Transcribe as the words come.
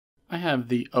I have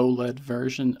the OLED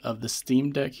version of the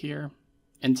Steam Deck here,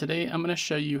 and today I'm going to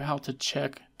show you how to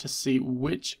check to see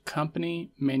which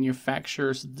company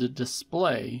manufactures the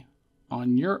display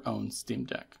on your own Steam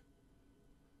Deck.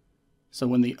 So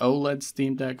when the OLED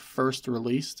Steam Deck first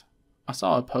released, I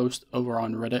saw a post over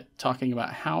on Reddit talking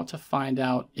about how to find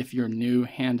out if your new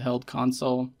handheld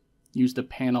console used a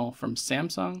panel from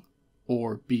Samsung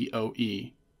or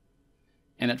BOE.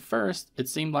 And at first, it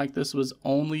seemed like this was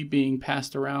only being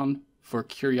passed around for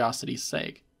curiosity's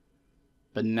sake.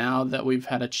 But now that we've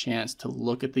had a chance to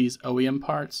look at these OEM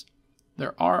parts,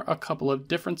 there are a couple of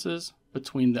differences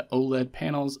between the OLED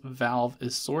panels Valve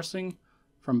is sourcing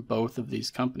from both of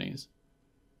these companies.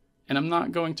 And I'm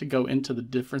not going to go into the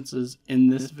differences in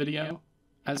this video,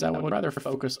 as I would rather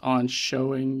focus on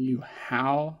showing you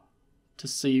how to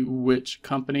see which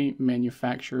company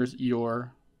manufactures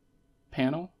your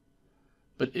panel.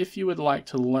 But if you would like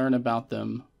to learn about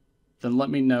them, then let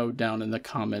me know down in the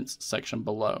comments section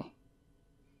below.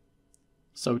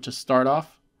 So to start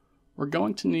off, we're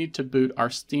going to need to boot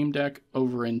our Steam Deck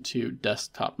over into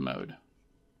desktop mode.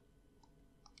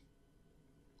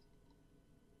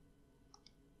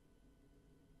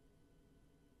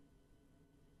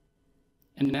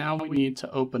 And now we need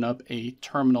to open up a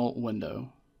terminal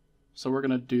window. So we're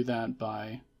going to do that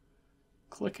by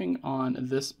clicking on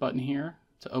this button here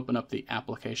to open up the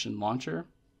application launcher.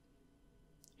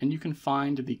 And you can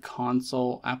find the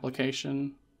console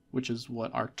application, which is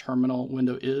what our terminal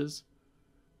window is,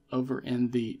 over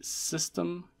in the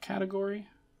system category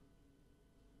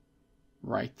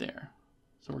right there.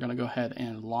 So we're going to go ahead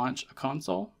and launch a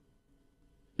console.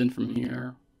 Then from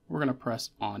here, we're going to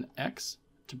press on X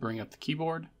to bring up the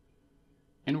keyboard,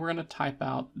 and we're going to type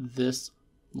out this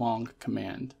long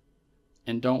command.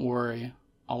 And don't worry,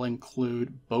 I'll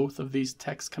include both of these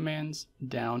text commands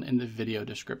down in the video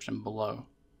description below.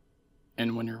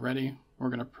 And when you're ready, we're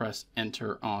going to press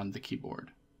enter on the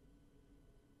keyboard.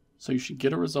 So you should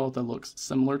get a result that looks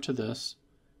similar to this.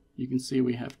 You can see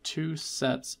we have two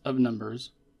sets of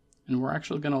numbers, and we're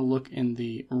actually going to look in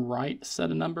the right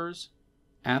set of numbers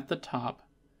at the top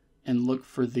and look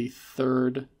for the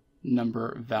third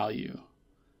number value.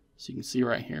 So you can see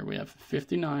right here we have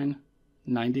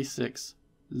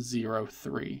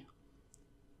 599603.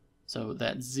 So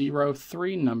that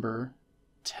 03 number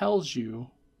tells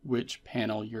you which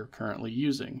panel you're currently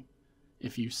using.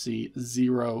 If you see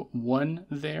 01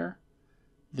 there,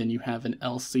 then you have an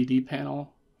LCD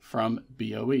panel from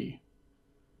BOE.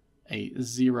 A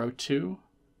 02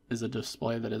 is a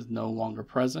display that is no longer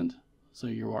present, so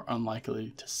you are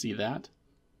unlikely to see that.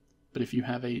 But if you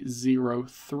have a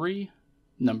 03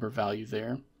 number value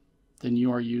there, then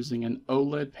you are using an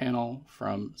OLED panel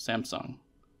from Samsung.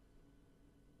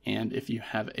 And if you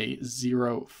have a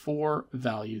 04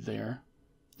 value there,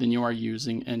 then you are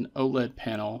using an OLED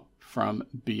panel from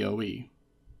BOE.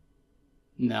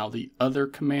 Now the other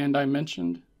command I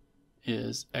mentioned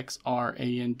is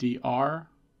xrandr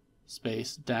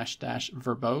space --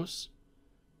 verbose.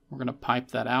 We're going to pipe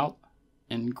that out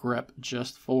and grep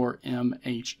just for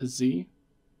MHZ.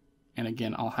 And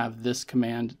again, I'll have this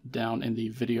command down in the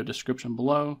video description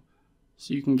below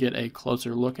so you can get a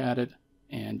closer look at it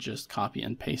and just copy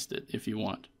and paste it if you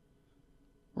want.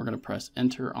 We're going to press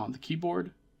enter on the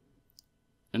keyboard.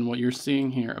 And what you're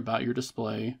seeing here about your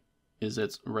display is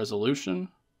its resolution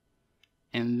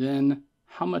and then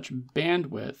how much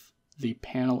bandwidth the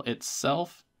panel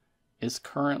itself is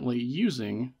currently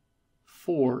using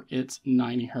for its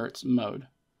 90 Hz mode.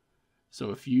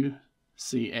 So if you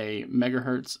see a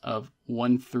megahertz of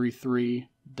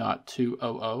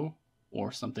 133.200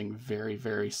 or something very,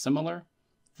 very similar,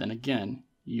 then again,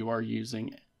 you are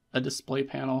using a display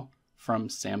panel from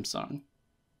Samsung.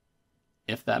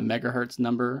 If that megahertz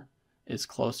number is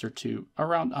closer to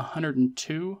around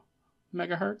 102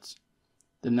 megahertz,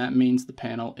 then that means the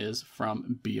panel is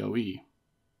from BOE.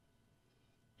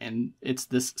 And it's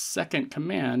this second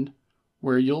command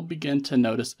where you'll begin to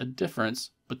notice a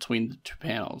difference between the two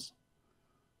panels.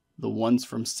 The ones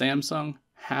from Samsung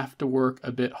have to work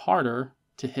a bit harder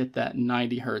to hit that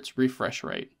 90 Hz refresh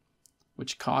rate,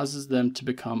 which causes them to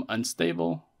become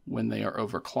unstable when they are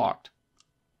overclocked.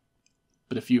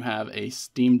 But if you have a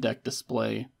Steam Deck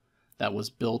display that was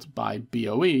built by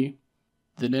BOE,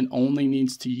 then it only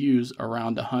needs to use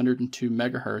around 102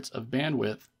 megahertz of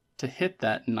bandwidth to hit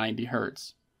that 90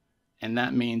 Hz. And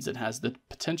that means it has the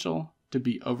potential to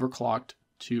be overclocked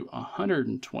to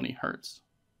 120 Hz.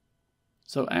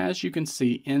 So as you can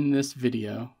see in this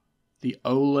video, the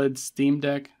OLED Steam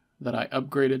Deck that I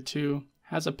upgraded to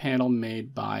has a panel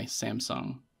made by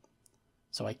Samsung.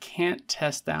 So I can't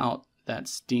test out that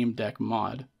Steam Deck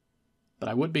mod, but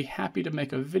I would be happy to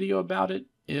make a video about it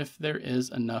if there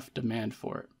is enough demand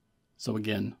for it. So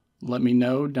again, let me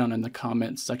know down in the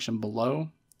comments section below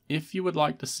if you would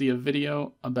like to see a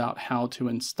video about how to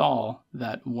install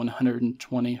that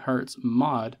 120 Hz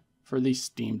mod for the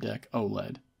Steam Deck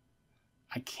OLED.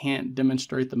 I can't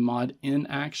demonstrate the mod in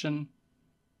action,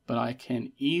 but I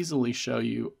can easily show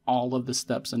you all of the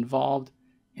steps involved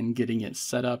in getting it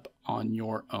set up on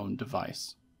your own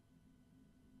device.